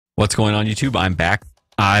What's going on, YouTube? I'm back.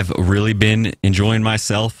 I've really been enjoying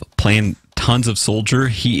myself playing tons of Soldier.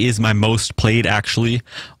 He is my most played, actually,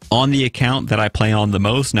 on the account that I play on the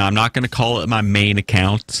most. Now, I'm not going to call it my main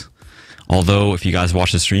account, although if you guys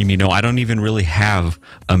watch the stream, you know I don't even really have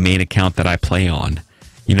a main account that I play on.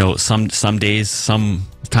 You know, some days,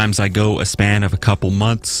 sometimes I go a span of a couple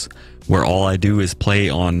months where all I do is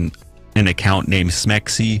play on an account named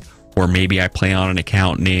Smexy, or maybe I play on an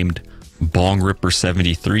account named Bong Ripper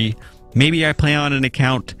 73. Maybe I play on an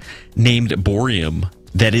account named Borium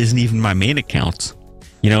that isn't even my main account.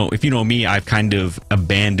 You know, if you know me, I've kind of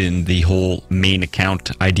abandoned the whole main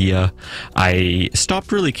account idea. I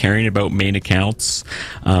stopped really caring about main accounts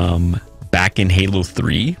back in Halo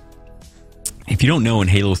 3. If you don't know, in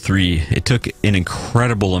Halo 3, it took an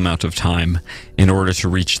incredible amount of time in order to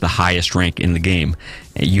reach the highest rank in the game.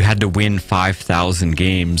 You had to win 5,000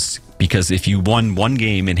 games, because if you won one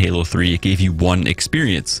game in Halo 3, it gave you 1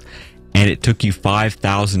 experience. And it took you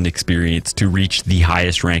 5,000 experience to reach the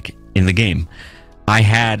highest rank in the game. I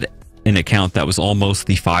had an account that was almost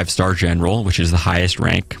the 5-star general, which is the highest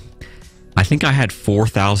rank. I think I had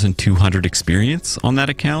 4,200 experience on that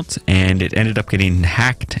account, and it ended up getting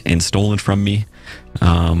hacked and stolen from me.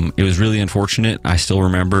 It was really unfortunate. I still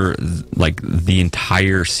remember like the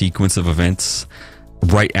entire sequence of events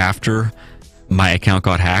right after my account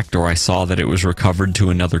got hacked, or I saw that it was recovered to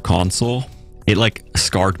another console. It like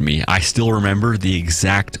scarred me. I still remember the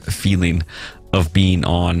exact feeling of being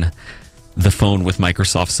on the phone with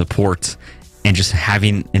Microsoft support and just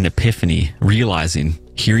having an epiphany, realizing,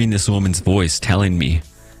 hearing this woman's voice telling me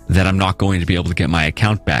that I'm not going to be able to get my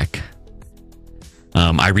account back.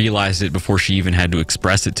 I realized it before she even had to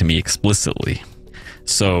express it to me explicitly.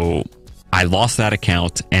 So I lost that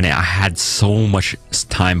account, and I had so much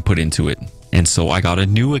time put into it. And so I got a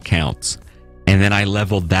new account, and then I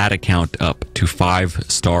leveled that account up to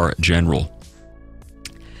 5-star general.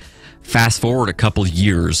 Fast forward a couple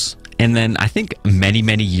years, and then I think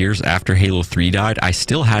many years after Halo 3 died, I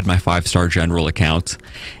still had my 5-star general account,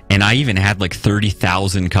 and I even had like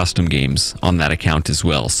 30,000 custom games on that account as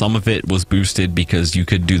well. Some of it was boosted because you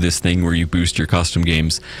could do this thing where you boost your custom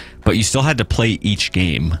games, but you still had to play each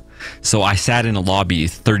game. So I sat in a lobby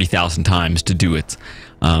 30,000 times to do it.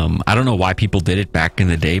 I don't know why people did it back in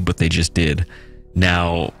the day, but they just did.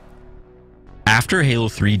 Now, after Halo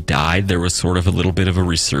 3 died, there was sort of a little bit of a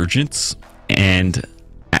resurgence, and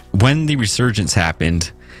when the resurgence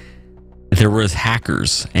happened, there was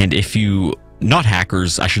hackers, and not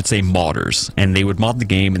hackers, I should say modders, and they would mod the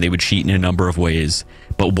game and they would cheat in a number of ways.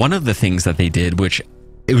 But one of the things that they did, which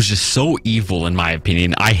it was just so evil in my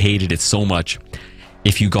opinion, I hated it so much.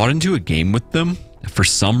 If you got into a game with them, for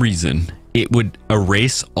some reason, it would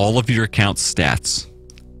erase all of your account's stats.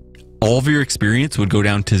 All of your experience would go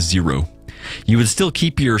down to 0. You would still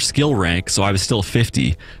keep your skill rank, so I was still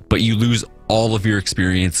 50, but you lose all of your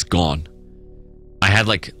experience gone. I had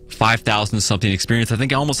like 5,000 something experience. I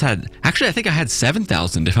think I had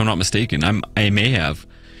 7,000 if I'm not mistaken. I may have.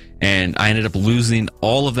 And I ended up losing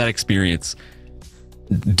all of that experience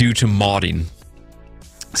due to modding.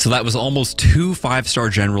 So that was almost 2 5-star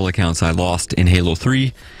general accounts I lost in Halo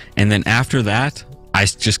 3. And then after that, I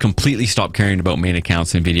just completely stopped caring about main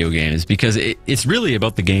accounts in video games, because it's really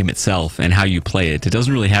about the game itself and how you play it. It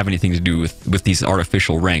doesn't really have anything to do with these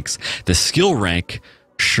artificial ranks. The skill rank,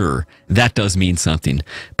 sure, that does mean something.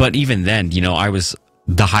 But even then, you know, I was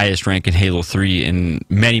the highest rank in Halo 3 in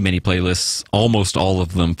many playlists, almost all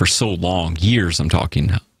of them for so long. Years, I'm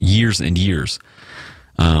talking. Years and years.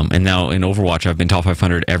 And now in Overwatch, I've been top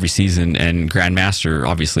 500 every season, and Grandmaster,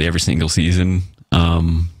 obviously, every single season.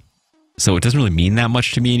 So it doesn't really mean that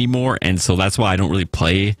much to me anymore, and so that's why I don't really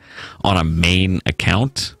play on a main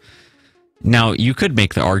account. Now, you could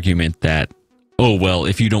make the argument that, oh, well,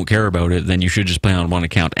 if you don't care about it, then you should just play on one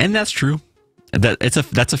account, and that's true. That's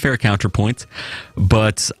a fair counterpoint,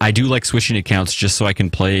 but I do like switching accounts just so I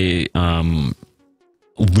can play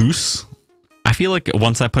loose. I feel like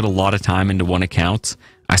once I put a lot of time into one account,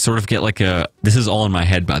 I sort of get like this is all in my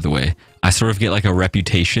head, by the way, I sort of get like a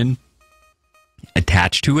reputation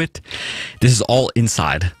attached to it. This is all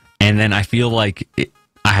inside, and then I feel like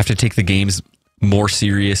I have to take the games more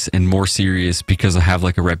serious and more serious because I have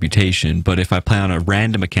like a reputation. But if I play on a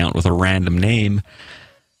random account with a random name,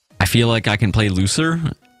 I feel like I can play looser,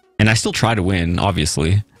 and I still try to win,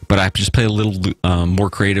 obviously, but I just play a little more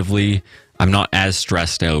creatively. I'm not as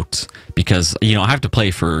stressed out because, you know, I have to play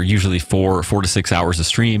for usually 4 to 6 hours a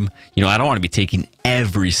stream. You know, I don't want to be taking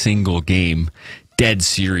every single game dead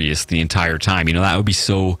serious the entire time. You know, that would be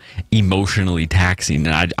so emotionally taxing,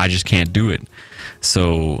 and I just can't do it.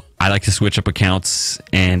 So I like to switch up accounts,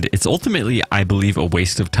 and it's ultimately, I believe, a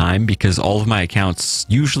waste of time because all of my accounts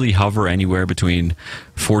usually hover anywhere between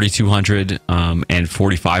 4,200 and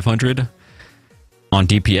 4,500 on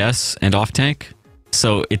DPS and off tank.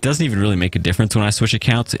 So it doesn't even really make a difference when I switch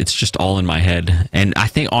accounts. It's just all in my head. And I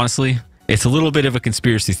think, honestly, it's a little bit of a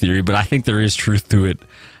conspiracy theory, but I think there is truth to it.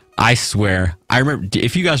 I swear. I remember,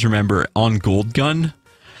 if you guys remember, on Gold Gun,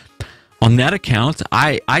 on that account,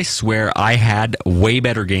 I swear I had way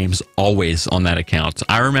better games always on that account.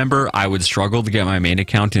 I remember I would struggle to get my main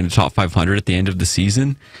account into top 500 at the end of the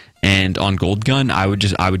season, and on Gold Gun, I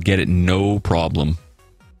would get it no problem.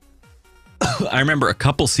 I remember a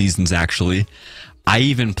couple seasons, actually, I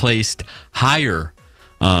even placed higher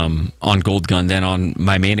on Gold Gun than on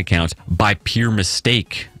my main account by pure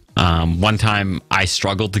mistake. One time I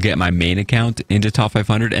struggled to get my main account into top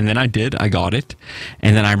 500, and then I got it.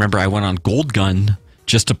 And then I remember I went on Gold Gun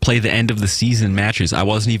just to play the end of the season matches. I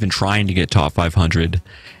wasn't even trying to get top 500.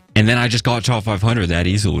 And then I just got top 500 that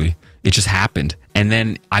easily. It just happened. And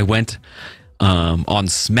then I went on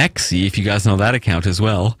Smexy, if you guys know that account as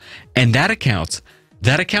well. And that account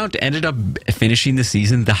ended up finishing the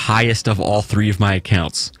season the highest of all three of my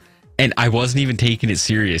accounts. And I wasn't even taking it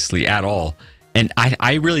seriously at all. And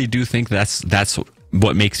I really do think that's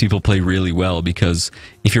what makes people play really well, because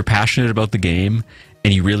if you're passionate about the game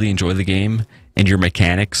and you really enjoy the game and your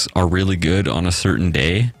mechanics are really good on a certain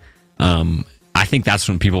day, I think that's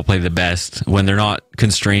when people play the best, when they're not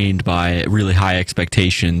constrained by really high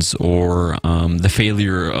expectations or the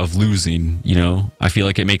failure of losing. You know, I feel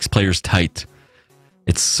like it makes players tight.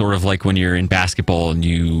 It's sort of like when you're in basketball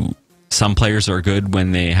and some players are good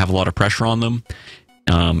when they have a lot of pressure on them.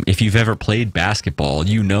 If you've ever played basketball,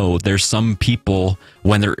 you know there's some people,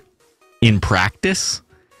 when they're in practice,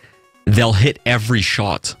 they'll hit every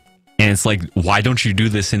shot. And it's like, why don't you do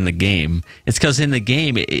this in the game? It's because in the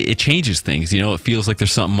game, it changes things. You know, it feels like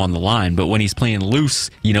there's something on the line. But when he's playing loose,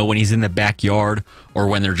 you know, when he's in the backyard or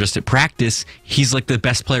when they're just at practice, he's like the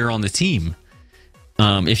best player on the team.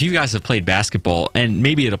 If you guys have played basketball, and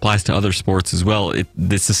maybe it applies to other sports as well,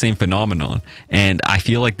 it's the same phenomenon. And I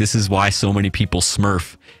feel like this is why so many people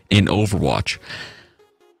smurf in Overwatch.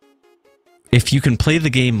 If you can play the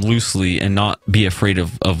game loosely and not be afraid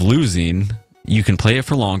of losing, you can play it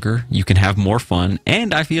for longer, you can have more fun,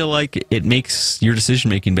 and I feel like it makes your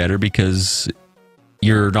decision-making better because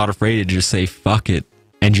you're not afraid to just say, fuck it,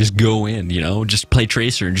 and just go in, you know? Just play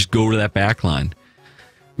Tracer and just go to that backline.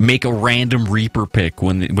 Make a random Reaper pick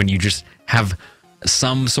when you just have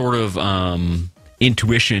some sort of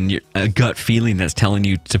intuition, a gut feeling that's telling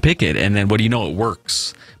you to pick it, and then what do you know, it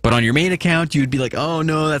works. But on your main account, you'd be like, oh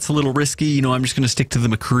no, that's a little risky, you know, I'm just going to stick to the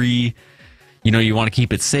McCree. You know, you want to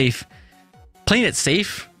keep it safe. Playing it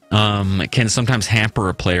safe can sometimes hamper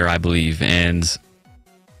a player, I believe, and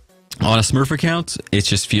on a Smurf account, it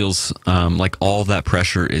just feels like all that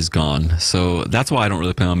pressure is gone. So that's why I don't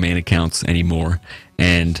really play on main accounts anymore.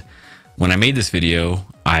 And when I made this video,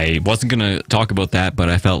 I wasn't going to talk about that, but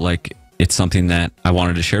I felt like it's something that I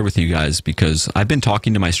wanted to share with you guys because I've been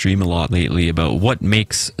talking to my stream a lot lately about what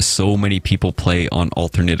makes so many people play on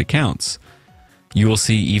alternate accounts. You will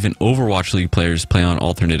see even Overwatch League players play on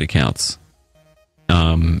alternate accounts.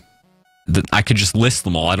 I could just list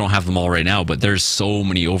them all. I don't have them all right now, but there's so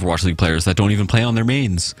many Overwatch League players that don't even play on their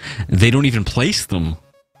mains. They don't even place them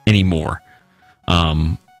anymore.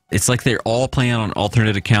 It's like they're all playing on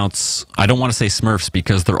alternate accounts. I don't want to say Smurfs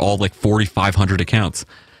because they're all like 4,500 accounts.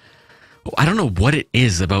 I don't know what it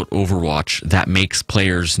is about Overwatch that makes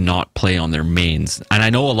players not play on their mains. And I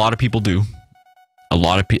know a lot of people do. A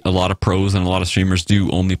lot of pros and a lot of streamers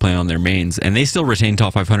do only play on their mains, and they still retain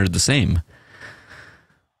top 500 the same.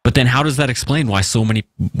 But then how does that explain why so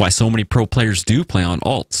many pro players do play on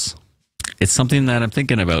alts? It's something that I'm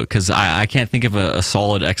thinking about because I can't think of a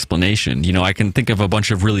solid explanation. You know, I can think of a bunch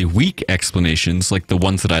of really weak explanations like the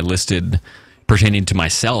ones that I listed pertaining to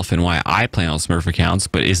myself and why I play on Smurf accounts,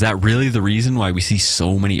 but is that really the reason why we see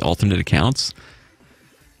so many alternate accounts?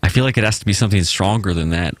 I feel like it has to be something stronger than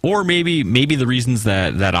that. Or maybe the reasons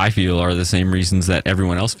that I feel are the same reasons that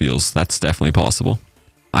everyone else feels. That's definitely possible.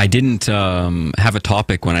 I didn't have a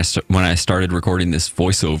topic when I started recording this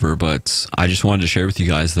voiceover, but I just wanted to share with you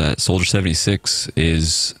guys that Soldier 76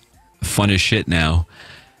 is fun as shit now,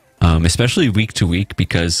 especially week to week,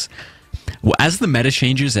 because as the meta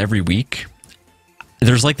changes every week,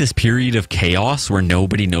 there's like this period of chaos where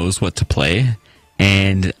nobody knows what to play.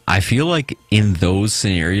 And I feel like in those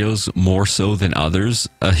scenarios, more so than others,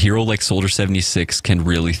 a hero like Soldier 76 can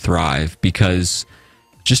really thrive because,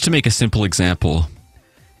 just to make a simple example,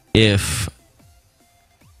 if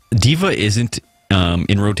D.Va isn't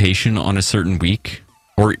in rotation on a certain week,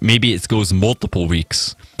 or maybe it goes multiple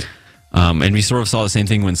weeks. And we sort of saw the same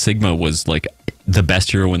thing when Sigma was like the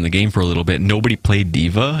best hero in the game for a little bit. Nobody played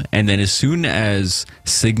D.Va, and then as soon as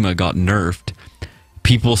Sigma got nerfed,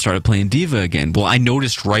 people started playing D.Va again. Well, I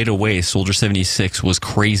noticed right away Soldier 76 was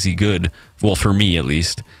crazy good. Well, for me at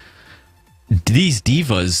least. These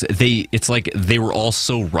D.Vas, it's like they were all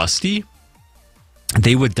so rusty.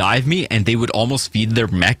 They would dive me, and they would almost feed their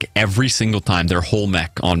mech every single time, their whole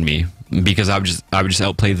mech on me, because I would just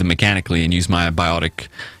outplay them mechanically and use my biotic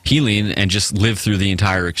healing and just live through the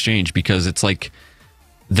entire exchange, because it's like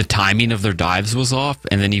the timing of their dives was off,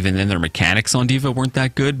 and then even then their mechanics on D.Va weren't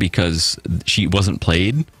that good because she wasn't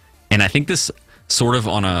played. And I think this sort of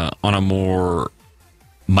on a more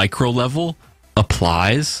micro level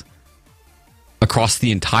applies across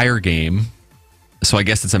the entire game. So I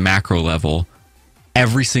guess it's a macro level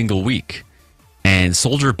every single week. And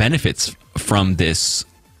Soldier benefits from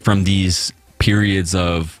these periods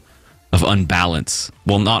of unbalance.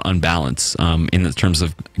 Well, not unbalance in the terms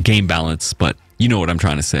of game balance, but you know what I'm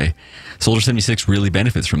trying to say. Soldier 76 really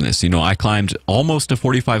benefits from this. You know, I climbed almost to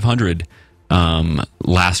 4,500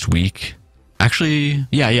 last week. Actually,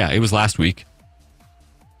 yeah, it was last week.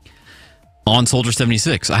 On Soldier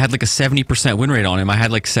 76, I had like a 70% win rate on him. I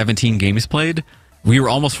had like 17 games played. We were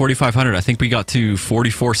almost 4,500. I think we got to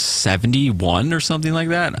 4,471 or something like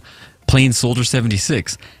that, playing Soldier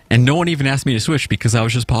 76. And no one even asked me to switch because I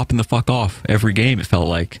was just popping the fuck off every game, it felt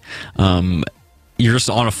like. You're just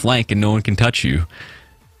on a flank and no one can touch you.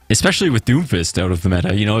 Especially with Doomfist out of the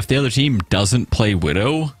meta. You know, if the other team doesn't play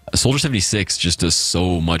Widow, Soldier 76 just does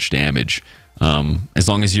so much damage. As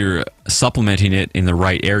long as you're supplementing it in the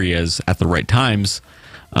right areas at the right times,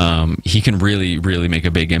 he can really, really make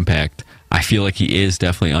a big impact. I feel like he is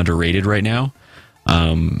definitely underrated right now.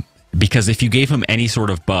 Because if you gave him any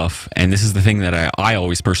sort of buff, and this is the thing that I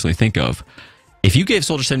always personally think of, if you gave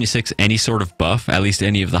Soldier 76 any sort of buff, at least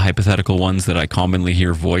any of the hypothetical ones that I commonly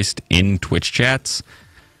hear voiced in Twitch chats,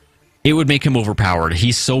 it would make him overpowered.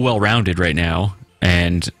 He's so well-rounded right now,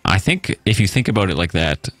 and I think if you think about it like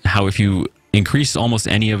that, how if you increase almost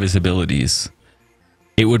any of his abilities,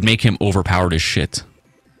 it would make him overpowered as shit.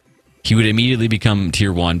 He would immediately become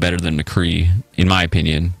tier 1 better than McCree, in my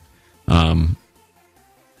opinion. And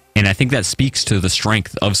I think that speaks to the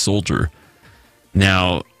strength of Soldier.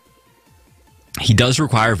 Now, he does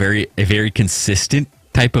require a very consistent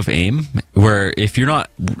type of aim, where if you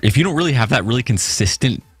don't really have that really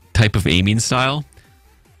consistent type of aiming style,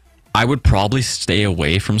 I would probably stay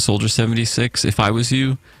away from Soldier 76 if I was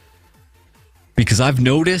you. Because I've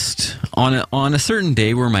noticed on a certain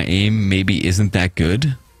day where my aim maybe isn't that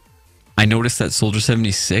good, I noticed that Soldier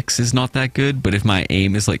 76 is not that good, but if my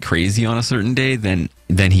aim is like crazy on a certain day, then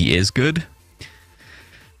he is good.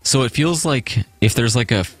 So it feels like if there's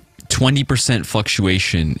like a 20%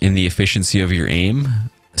 fluctuation in the efficiency of your aim,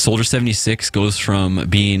 Soldier 76 goes from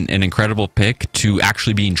being an incredible pick to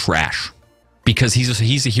actually being trash. Because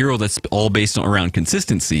he's a hero that's all based around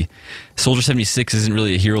consistency. Soldier 76 isn't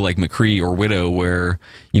really a hero like McCree or Widow, where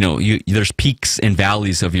there's peaks and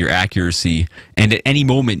valleys of your accuracy, and at any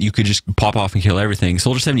moment you could just pop off and kill everything.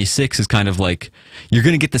 Soldier 76 is kind of like you're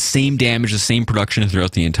going to get the same damage, the same production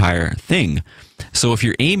throughout the entire thing. So if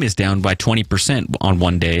your aim is down by 20% on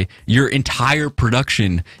one day, your entire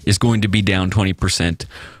production is going to be down 20%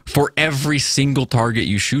 for every single target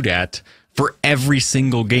you shoot at, for every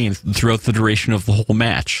single game throughout the duration of the whole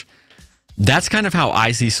match. That's kind of how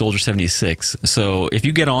I see Soldier 76. So if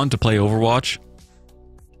you get on to play Overwatch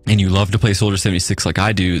and you love to play Soldier 76 like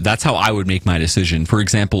I do, that's how I would make my decision. For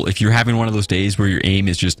example, if you're having one of those days where your aim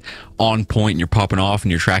is just on point and you're popping off and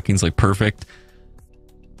your tracking's like perfect,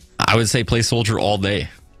 I would say play Soldier all day.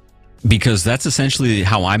 Because that's essentially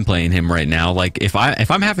how I'm playing him right now. Like if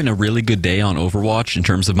I'm having a really good day on Overwatch in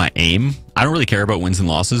terms of my aim, I don't really care about wins and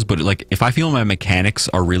losses, but like if I feel my mechanics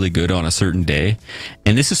are really good on a certain day,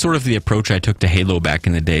 and this is sort of the approach I took to Halo back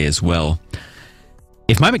in the day as well.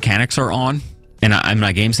 If my mechanics are on and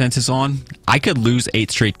my game sense is on, I could lose 8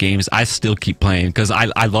 straight games. I still keep playing because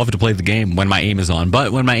I love to play the game when my aim is on.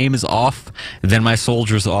 But when my aim is off, then my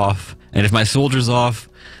Soldier's off. And if my Soldier's off,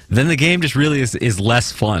 then the game just really is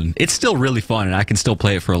less fun. It's still really fun, and I can still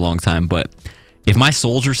play it for a long time, but if my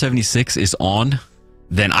Soldier 76 is on,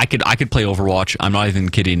 then I could play Overwatch. I'm not even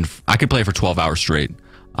kidding. I could play for 12 hours straight.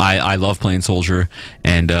 I love playing Soldier,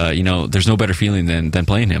 and there's no better feeling than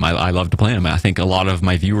playing him. I love to play him. I think a lot of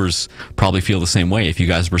my viewers probably feel the same way if you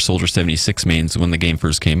guys were Soldier 76 mains when the game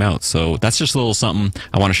first came out. So that's just a little something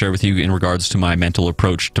I want to share with you in regards to my mental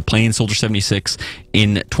approach to playing Soldier 76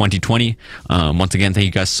 in 2020. Once again, thank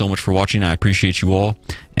you guys so much for watching. I appreciate you all,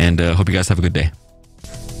 and hope you guys have a good day.